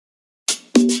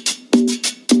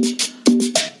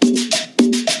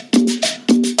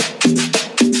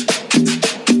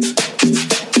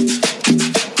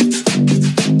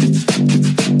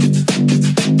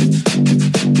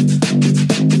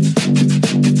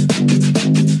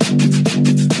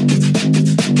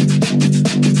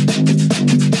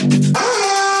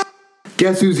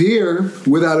Guess who's here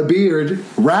without a beard?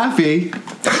 Rafi.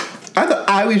 I thought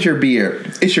I was your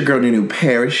beard. It's your girl Nunu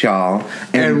Paris, y'all.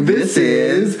 And this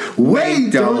is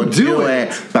Wait, Don't Do It.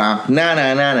 Na na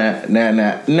na na na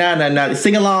na na na.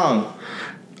 Sing along.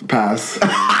 Pass.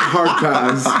 Hard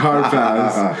pass. Hard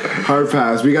pass. Hard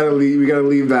pass. We gotta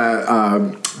leave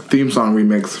that theme song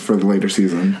remix for the later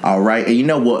season. All right, and you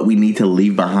know what we need to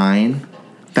leave behind?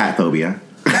 Fat phobia.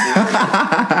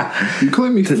 You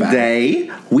calling me Today,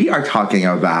 we are talking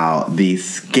about the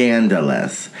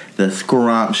scandalous, the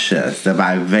scrumptious, the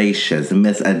vivacious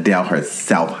Miss Adele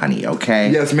herself, honey, okay?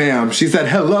 Yes, ma'am. She said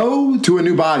hello to a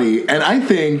new body, and I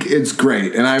think it's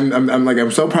great. And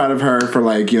I'm so proud of her for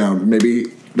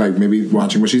maybe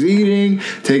watching what she's eating,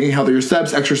 taking healthier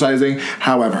steps, exercising.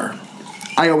 However,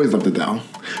 I always loved Adele.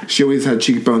 She always had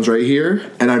cheekbones right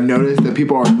here, and I've noticed that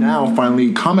people are now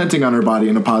finally commenting on her body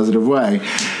in a positive way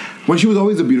when she was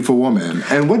always a beautiful woman.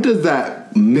 And what does that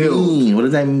build? What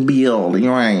does that build?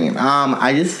 You're right.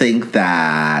 I just think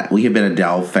that we have been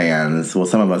Adele fans. Well,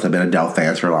 some of us have been Adele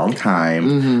fans for a long time.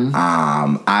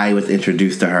 Mm-hmm. I was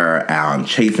introduced to her on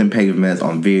Chasing Pavements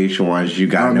on VH1. You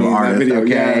got a new artist, that video,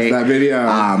 okay? Yes, that video.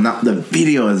 The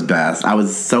video is best. I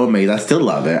was so amazed. I still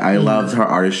love it. I loved her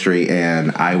artistry,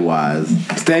 and I was.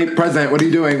 Stay present. What are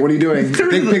you doing?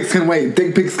 Dick pics can wait.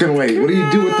 Dick pics can wait. What do you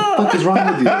do? What the fuck is wrong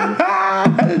with you? I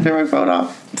had to turn my phone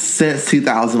off. Since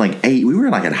 2008, we were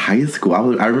in high school. I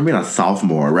remember being a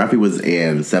sophomore. Rafi was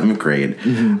in 7th grade.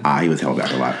 Mm-hmm. He was held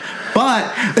back a lot.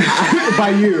 But by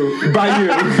you,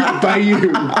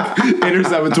 Inter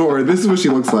Saboteur. This is what she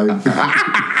looks like.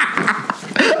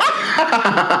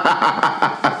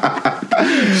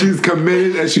 She's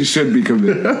committed, and she should be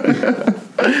committed.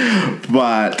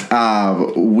 But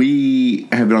we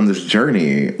have been on this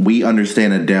journey. We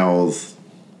understand Adele's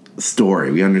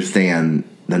story. We understand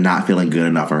the not feeling good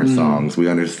enough for her songs. We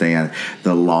understand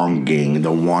the longing,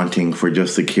 the wanting for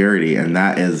just security, and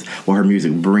that is what her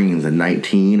music brings at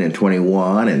 19 and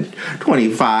 21 and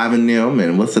 25 and them,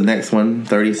 and what's the next one?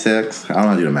 36? I don't know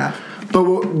how to do the math. But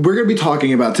what we're going to be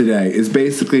talking about today is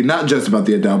basically not just about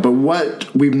the Adele, but what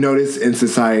we've noticed in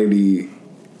society,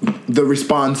 the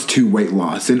response to weight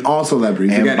loss in all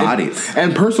celebrities. And bodies.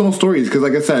 And personal stories. Because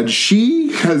like I said,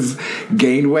 she has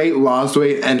gained weight, lost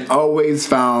weight, and always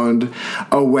found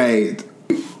a way.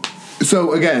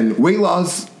 So again, weight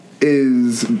loss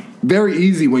is very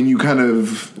easy when you kind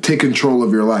of take control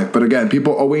of your life. But again,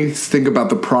 people always think about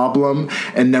the problem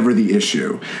and never the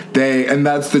issue. And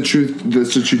that's the truth.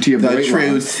 That's the truth of the weight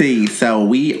loss. So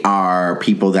we are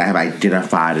people that have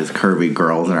identified as curvy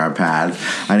girls in our past.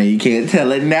 I know you can't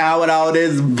tell it now with all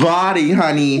this body,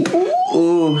 honey.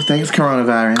 Ooh, thanks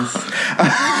coronavirus.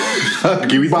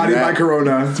 Give me body by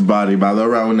Corona. It's body by the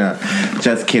Rona.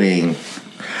 Just kidding.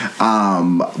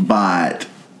 But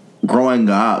growing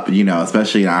up,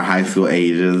 especially in our high school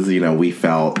ages, we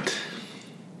felt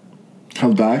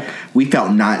held back. We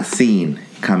felt not seen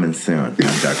coming soon.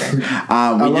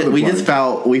 I'm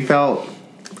joking. We felt.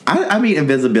 I mean,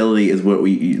 invisibility is what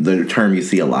the term you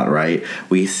see a lot, right?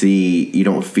 We see you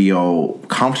don't feel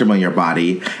comfortable in your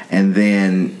body, and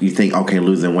then you think, okay,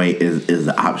 losing weight is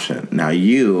the option. Now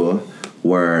you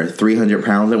were 300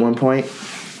 pounds at one point.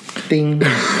 Ding.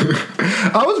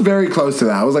 I was very close to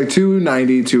that. I was like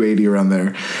 290, 280 around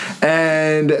there.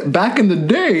 And back in the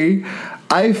day,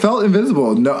 I felt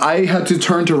invisible. No, I had to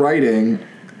turn to writing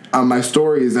on my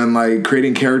stories and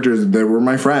creating characters that were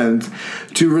my friends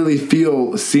to really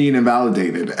feel seen and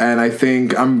validated. And I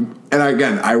think I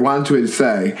want to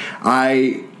say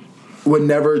I would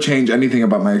never change anything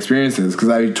about my experiences, because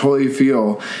I totally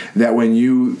feel that when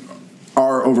you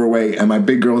are overweight, and my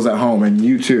big girls at home, and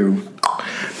you too,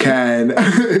 can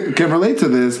relate to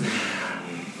this.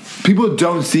 People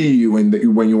don't see you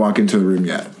when you walk into the room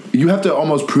yet. You have to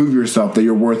almost prove yourself that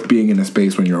you're worth being in a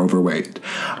space when you're overweight.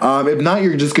 If not,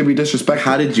 you're just going to be disrespected.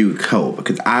 How did you cope?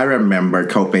 Because I remember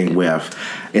coping with,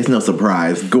 it's no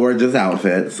surprise, gorgeous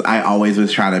outfits. I always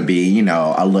was trying to be,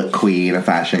 a look queen, a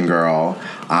fashion girl.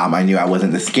 I knew I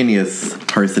wasn't the skinniest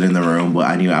person in the room, but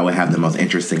I knew I would have the most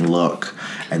interesting look.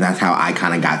 And that's how I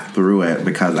kind of got through it,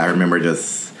 because I remember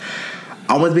just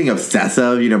almost being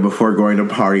obsessive, before going to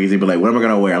parties. You'd be like, what am I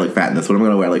going to wear? I look fat in this. What am I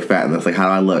going to wear? I look fat in this. How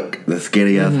do I look the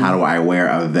skinniest? How do I wear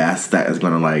a vest that is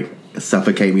going to,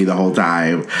 suffocate me the whole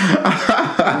time?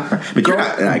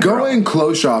 But going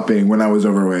clothes shopping when I was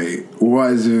overweight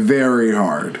was very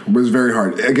hard.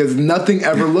 Because nothing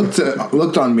ever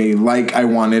looked on me like I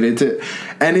wanted it to.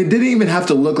 And it didn't even have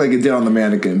to look like it did on the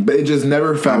mannequin. But it just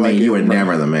never felt like you were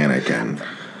never the mannequin.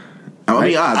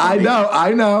 I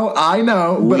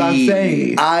know. But I'm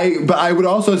saying, I would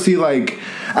also see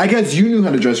I guess you knew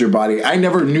how to dress your body. I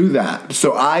never knew that.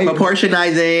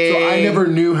 Proportionizing. So I never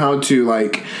knew how to,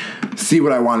 like, see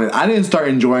what I wanted. I didn't start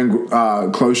enjoying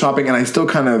clothes shopping, and I still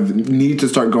kind of need to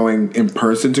start going in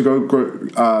person to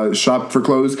go shop for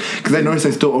clothes, because I noticed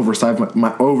I still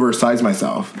oversize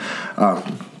myself.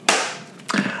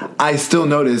 I still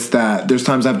notice that there's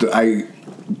times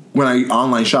when I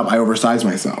online shop, I oversize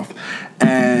myself.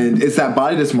 And it's that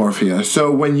body dysmorphia.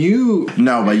 So when you...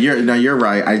 But you're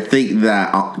right. I think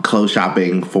that clothes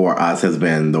shopping for us has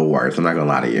been the worst. I'm not going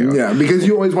to lie to you. Yeah, because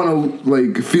you always want to,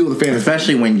 like, feel the fantasy.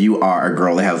 Especially when you are a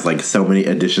girl that has, like, so many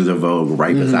editions of Vogue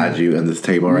right beside you in this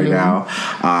table right now.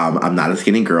 I'm not a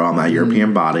skinny girl. I'm not a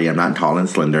European body. I'm not tall and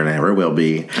slender, and I never will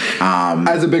be.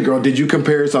 As a big girl, did you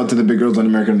compare yourself to the big girls on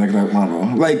American Next Top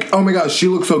Model? Like, oh my gosh, she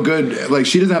looks so good. Like,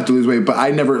 she doesn't have to lose weight, but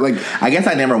I never, like... I guess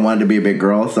I never wanted to be a big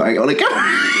girl, so I only compare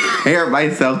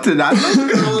myself to not those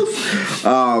girls.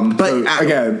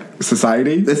 Again,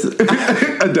 society?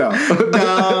 No.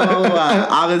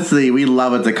 Obviously, we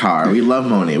love a Dakar. We love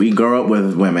Monet. We grow up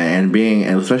with women,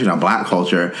 and especially in our black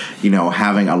culture,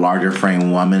 having a larger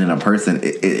frame woman and a person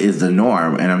is the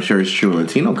norm, and I'm sure it's true in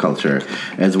Latino culture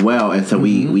as well. And so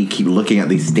we keep looking at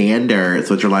these standards,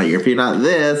 which are like, if you're not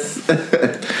this,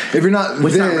 if you're not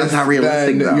this, that's not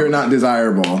realistic, then you're not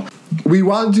desirable. We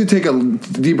wanted to take a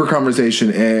deeper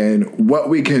conversation in what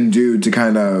we can do to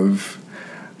kind of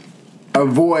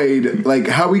avoid, like,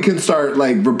 how we can start,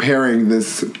 like, repairing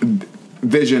this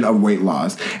vision of weight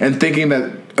loss and thinking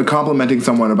that complimenting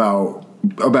someone about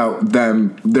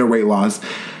their weight loss,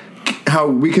 how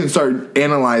we can start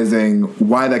analyzing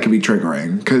why that can be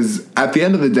triggering. Because at the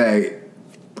end of the day,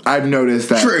 I've noticed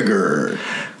that... Trigger!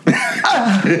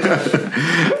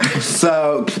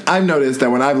 So I've noticed that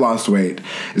when I've lost weight,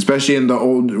 especially in the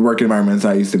old work environments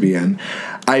I used to be in,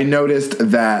 I noticed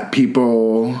that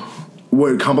people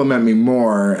would compliment me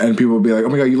more, and people would be like, oh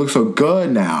my god, you look so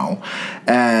good now,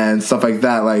 and stuff like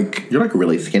that. Like, you're like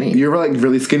really skinny. You're like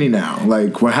really skinny now.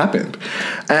 Like, what happened?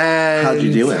 And how'd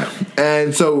you do it?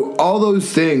 And so all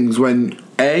those things, when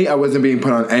I wasn't being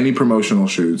put on any promotional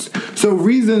shoots. So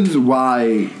reasons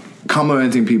why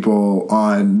complimenting people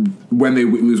on when they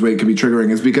lose weight can be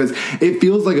triggering is because it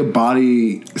feels like a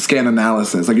body scan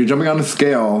analysis. Like, you're jumping on a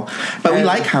scale. But we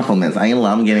like compliments. I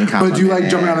love getting compliments. But do you like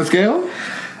jumping on a scale?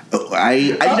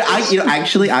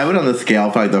 Actually, I went on the scale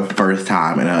for like the first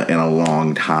time in a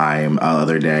long time the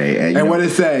other day. And what did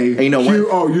it say? And you know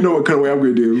what kind of way I'm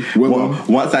going to do.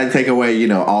 Once I take away,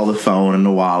 all the phone and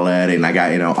the wallet, and I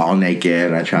got, all naked,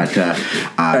 and I tried to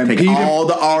take all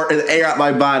the air out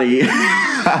my body.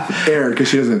 Air, because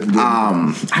she doesn't.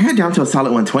 I got down to a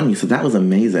solid 120, so that was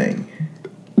amazing.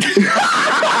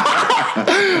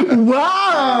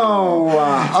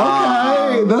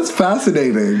 Wow. Okay, that's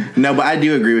fascinating. No, but I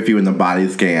do agree with you in the body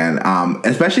scan,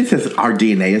 especially since our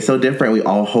DNA is so different. We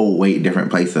all hold weight in different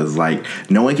places. Like,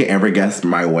 no one can ever guess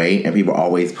my weight, and people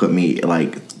always put me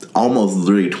like almost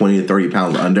literally 20 to 30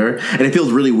 pounds under, and it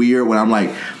feels really weird when I'm like,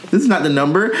 this is not the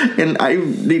number, and I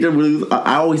need to lose.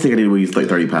 I always think I need to lose like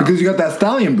 30 pounds. Because you got that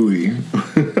stallion booty.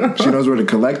 She knows where to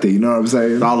collect it, you know what I'm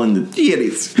saying? It's all in the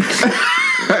deities.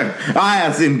 I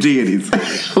have some deities.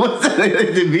 What's that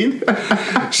mean?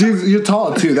 You're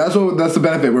tall too. That's the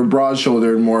benefit. We're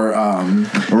broad-shouldered, more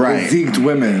physiqued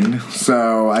women.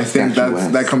 So I think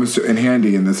that comes in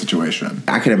handy in this situation.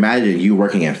 I can imagine you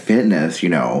working in fitness.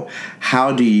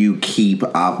 How do you keep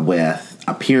up with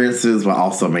appearances while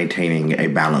also maintaining a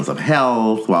balance of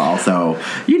health, while also,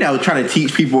 trying to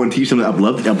teach people and teach them to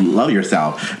love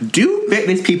yourself? Do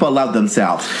fitness people love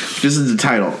themselves? This is the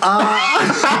title.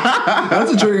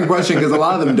 That's a triggering question because a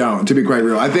lot of them don't, to be quite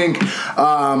real. I think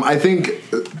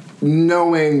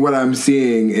knowing what I'm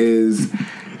seeing is,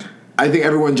 I think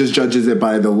everyone just judges it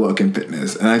by the look in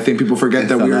fitness. And I think people forget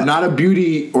that we are not a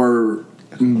beauty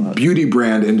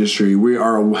brand industry. We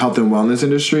are a health and wellness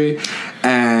industry,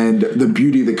 and the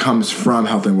beauty that comes from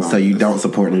health and wellness. So you don't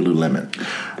support Lululemon?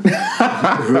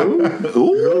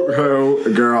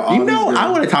 Who? Girl. I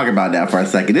want to talk about that for a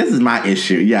second. This is my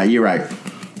issue. Yeah, you're right.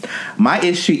 My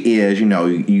issue is,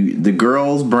 the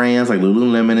girls' brands like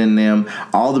Lululemon and them,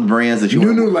 all the brands that you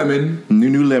Lululemon.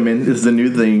 Lululemon is the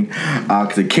new thing,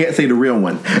 because I can't say the real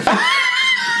one.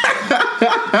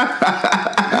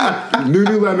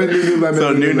 Lululemon.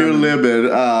 So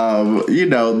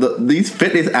Lululemon. These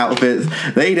fitness outfits,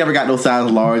 they ain't never got no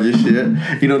size large and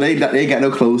shit. They ain't got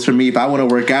no clothes for me. If I want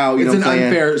to work out, it's an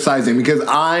unfair sizing because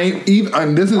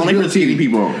this is only real for skinny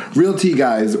people. Real tea,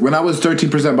 guys. When I was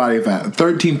 13% body fat,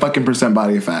 13 fucking %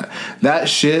 body fat, that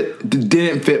shit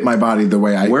didn't fit my body the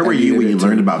way I. Where were you when you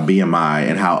learned about BMI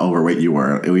and how overweight you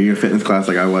were? Were you in fitness class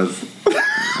like I was?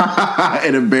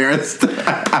 and embarrassed.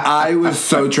 I was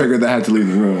so triggered that I had to leave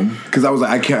the room because I was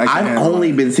like, I can't. I've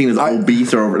only been seen as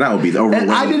obese or not obese, overweight.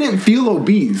 And I didn't feel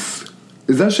obese.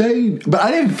 Is that shade? But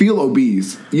I didn't feel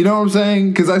obese. You know what I'm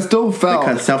saying? Because I still felt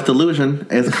because self-delusion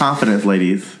is confidence,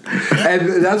 ladies.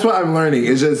 And that's what I'm learning.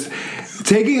 Is just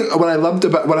taking what I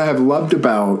have loved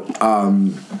about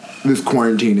this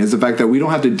quarantine is the fact that we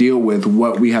don't have to deal with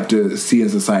what we have to see in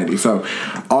society. So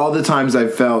all the times I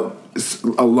felt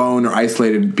alone or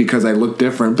isolated because I look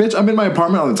different. Bitch, I'm in my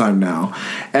apartment all the time now.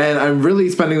 And I'm really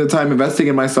spending the time investing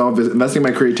in myself, investing in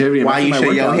my creativity. Why you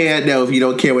shake your head no if you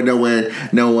don't care what no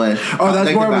one Oh,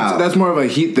 that's more of a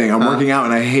heat thing. I'm working out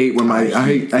and I hate when I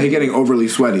hate getting overly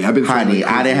sweaty. I've been honey,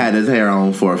 I done had this hair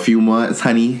on for a few months,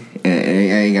 honey, and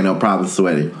I ain't got no problem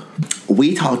sweating.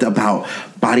 We talked about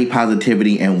body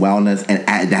positivity and wellness, and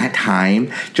at that time,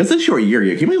 just a short year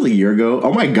ago, can you believe a year ago?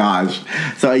 Oh my gosh.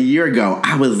 So a year ago,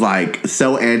 I was like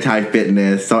so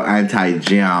anti-fitness, so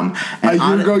anti-gym. A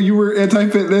year ago, you were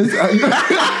anti-fitness?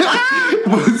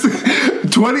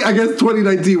 I guess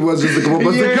 2019 was just a couple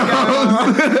months ago.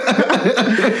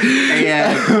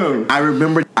 And I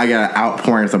remember I got an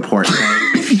outpouring support.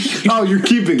 Oh, you're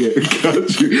keeping it.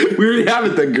 Got you. We already have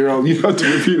it then, girl. You don't have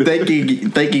to repeat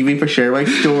it. Thanking me for sharing my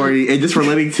story and just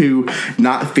relating to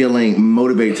not feeling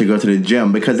motivated to go to the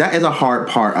gym, because that is a hard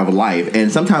part of life.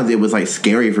 And sometimes it was like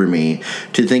scary for me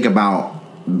to think about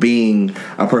being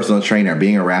a personal trainer,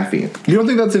 being a Raffi. You don't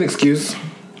think that's an excuse?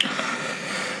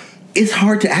 It's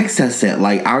hard to access it.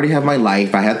 Like, I already have my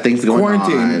life. I have things going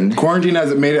on. Quarantine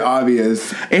has made it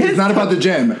obvious. It's not about the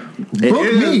gym.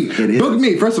 Book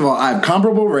me. First of all, I have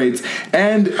comparable rates.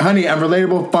 And, honey, I'm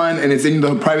relatable, fun, and it's in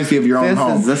the privacy of your own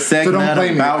home. This is a segment so don't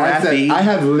blame about Raffi. I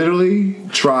have literally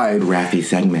tried. Raffi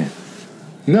segment.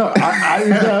 No,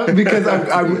 because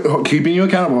I'm keeping you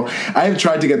accountable. I have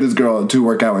tried to get this girl to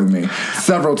work out with me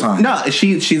several times. No,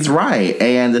 she's right.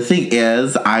 And the thing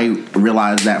is, I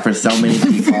realized that for so many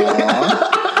people,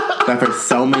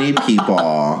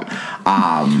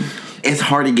 it's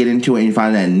hard to get into it and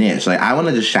find that niche. Like, I want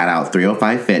to just shout out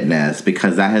 305 Fitness,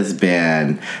 because that has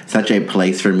been such a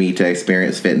place for me to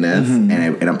experience fitness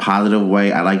in a positive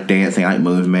way. I like dancing, I like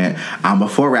movement.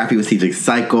 Before Raffi was teaching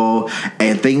cycle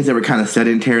and things that were kind of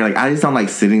sedentary. Like, I just don't like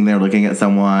sitting there looking at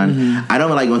someone. I don't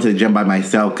like going to the gym by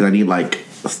myself because I need like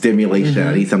stimulation.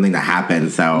 I need something to happen.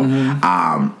 So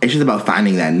it's just about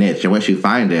finding that niche. And once you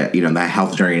find it, that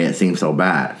health journey didn't seem so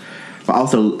bad. But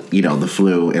also, the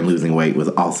flu and losing weight was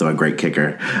also a great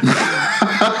kicker.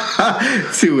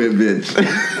 To it, bitch.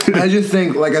 I just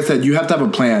think, like I said, you have to have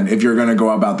a plan if you're going to go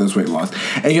about this weight loss.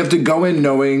 And you have to go in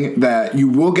knowing that you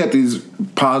will get these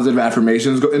positive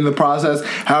affirmations in the process.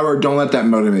 However, don't let that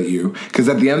motivate you. Because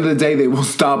at the end of the day, they will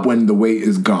stop when the weight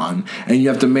is gone. And you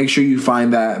have to make sure you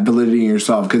find that validity in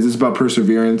yourself, because it's about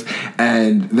perseverance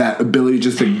and that ability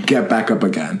just to get back up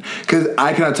again. Because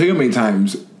I cannot tell you how many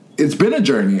times it's been a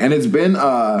journey, and it's been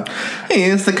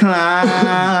it's the climb.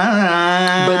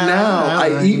 But now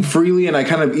I eat freely, and I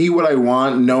kind of eat what I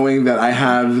want, knowing that I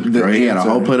have the answer. You had a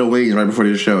whole plate of wings right before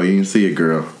this show. You didn't see it,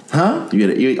 girl. Huh? You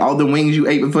ate all the wings you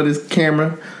ate before this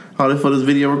camera, all this for this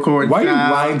video recording. Why are you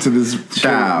lying to this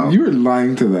child? You were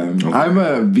lying to them. Okay. I'm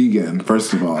a vegan,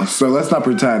 first of all, so let's not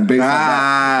pretend. Based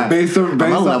on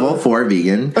I'm a level 4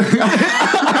 vegan.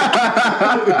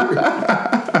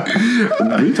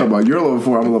 What are you talking about? You're a level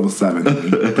 4, I'm a level 7.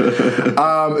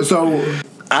 So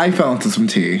I fell into some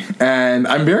tea, and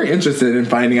I'm very interested in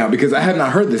finding out, because I have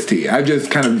not heard this tea. I've just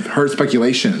kind of heard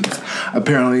speculations,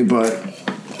 apparently, but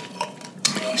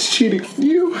he's cheating.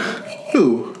 You?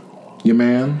 Who? Your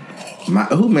man?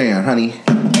 Who man, honey?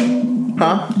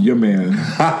 Huh? Your man.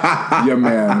 Your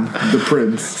man. The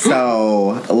prince.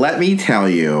 So, let me tell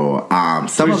you,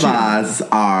 some of us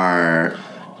are...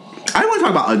 I don't want to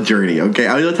talk about a journey, okay?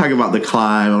 I want to talk about the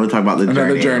climb. I want to talk about the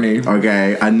journey.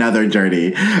 Okay? Another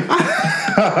journey.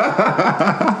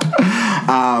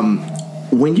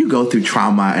 When you go through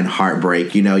trauma and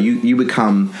heartbreak, you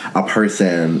become a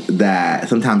person that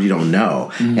sometimes you don't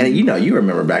know. And, you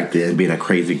remember back then being a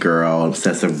crazy girl,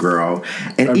 obsessive girl.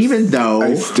 And even though...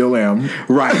 I still am.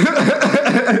 Right.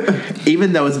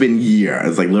 Even though it's been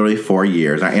years, like literally 4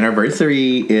 years. Our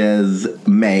anniversary is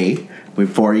May.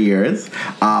 With 4 years.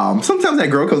 Sometimes that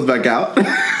girl comes back out.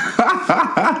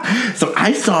 So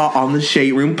I saw on the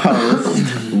Shade Room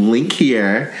post, link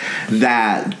here,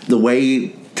 that the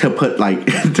way to put like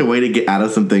the way to get out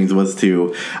of some things was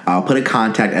to put a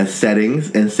contact as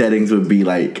settings, and settings would be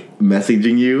like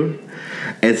messaging you.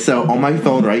 And so on my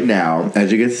phone right now,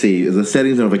 as you can see, is a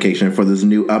settings notification for this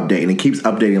new update, and it keeps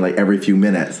updating like every few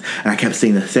minutes. And I kept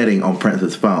seeing the setting on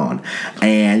Prince's phone,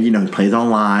 and he plays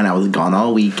online. I was gone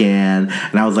all weekend,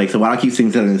 and I was like, so why do I keep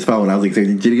seeing settings on his phone? I was like, are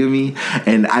you kidding me?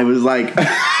 And I was like.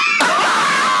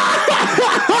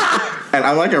 And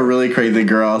I'm like a really crazy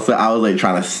girl, so I was like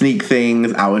trying to sneak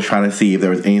things. I was trying to see if there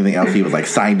was anything else he was like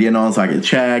signed in on so I could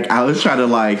check. I was trying to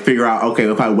like figure out, okay,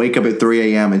 if I wake up at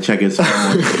 3 a.m. and check his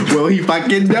phone, will he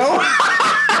fucking know?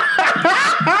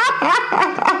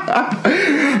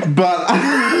 But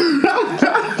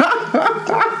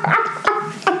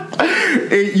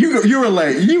you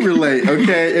relate. You relate,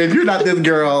 okay? If you're not this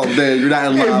girl, then you're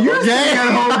not in love. If you're staying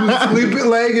at home, sleeping,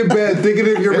 laying in bed, thinking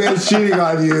if your man's cheating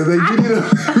on you, then you need to...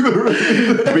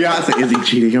 Beyonce, is he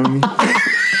cheating on me?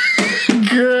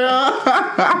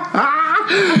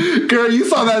 Girl, you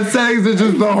saw that settings and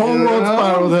just the whole world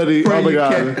spiraled, honey. Bro, oh my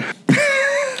God.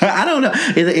 I don't know.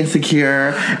 Is it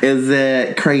insecure? Is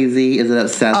it crazy? Is it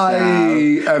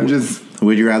obsessive? I'm just...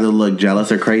 Would you rather look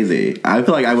jealous or crazy? I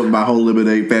feel like I would my whole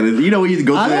lemonade fantasy. You know when you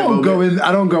go through that moment?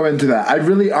 I don't go into that. I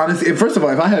really, honestly, first of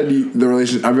all, if I had the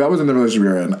relationship, I was in the relationship we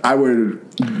were in, I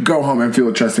would go home and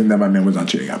feel trusting that my man was not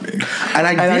cheating on me. And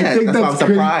I think that's why I'm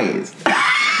surprised.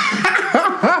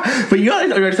 But you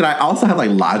understand, I also have like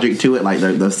logic to it. Like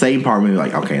the same part of me,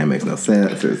 like, okay, that makes no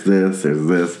sense. There's this.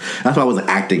 That's why I wasn't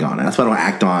acting on it. That's why I don't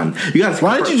act on. You guys,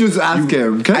 why didn't you just ask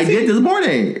him? I did this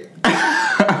morning.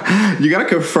 You gotta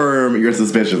confirm your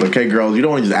suspicions, okay, girls? You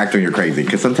don't want to just act on you're crazy,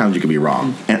 because sometimes you can be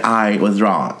wrong. And I was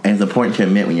wrong. And it's important to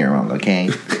admit when you're wrong, okay?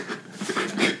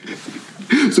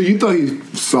 So you thought he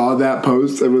saw that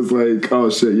post and was like,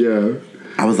 oh shit, yeah.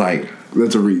 I was like,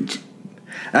 that's a reach.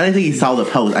 I didn't think he saw the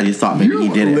post. I just thought maybe he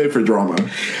did it. You live for drama.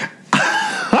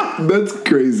 That's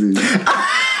crazy.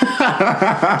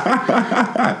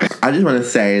 I just want to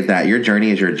say that your journey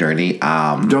is your journey.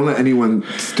 Don't let anyone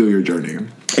steal your journey.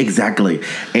 Exactly.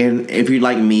 And if you're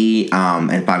like me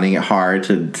and finding it hard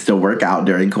to still work out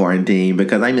during quarantine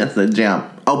because I miss the gym,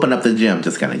 open up the gym.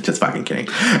 Just fucking kidding.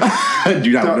 Do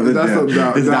not open up the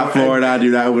gym. It's not Florida. Do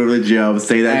not open up the gym.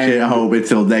 Stay that shit at home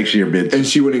until next year, bitch. And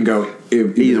she wouldn't go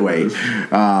either way.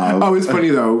 It's funny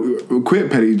though.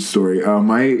 Quick petty story.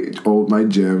 My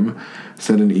gym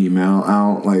sent an email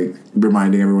out like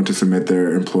reminding everyone to submit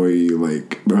their employee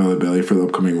like availability for the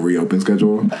upcoming reopen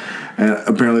schedule, and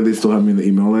apparently they still have me in the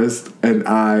email list. And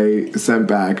I sent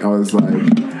back, I was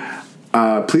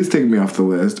like, please take me off the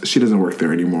list. She doesn't work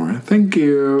there anymore. Thank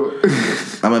you.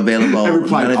 I'm available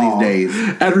none of these days.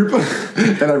 And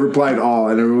I replied all,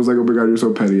 and everyone was like, oh my God, you're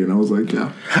so petty. And I was like,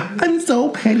 yeah, I'm so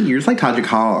petty. You're just like Todrick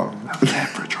Hall. I was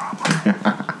for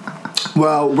drama.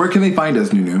 Well, where can they find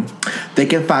us, Nunu? They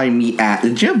can find me at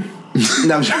the gym.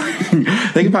 No, I'm joking.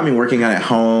 They can find me working out at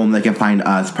home. They can find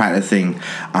us practicing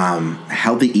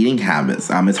healthy eating habits.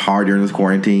 It's hard during this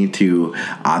quarantine to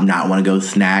not want to go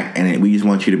snack, and we just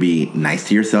want you to be nice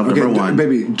to yourself. Okay, number one,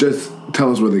 baby, just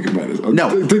tell us where they can find us. No,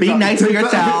 TikTok, be nice to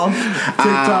yourself.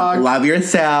 TikTok, love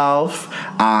yourself.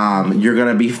 You're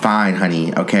gonna be fine,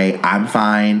 honey. Okay, I'm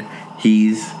fine.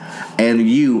 And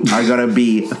you are going to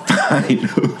be fine,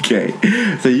 okay?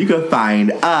 So you can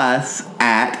find us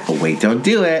at Wait Don't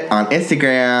Do It on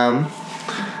Instagram.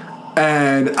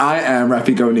 And I am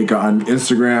Rafiko Nika on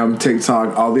Instagram,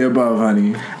 TikTok, all the above,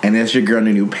 honey. And it's your girl,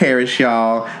 Nunu Paris,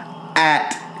 y'all,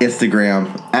 at Instagram,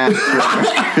 at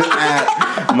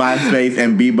MySpace,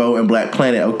 and Bebo and Black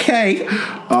Planet, okay?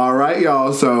 All right,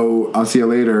 y'all. So I'll see you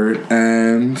later,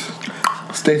 and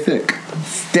stay thick.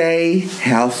 Stay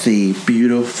healthy,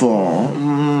 beautiful.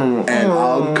 And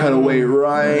I'll cut away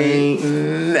right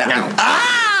now.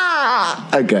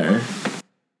 Okay.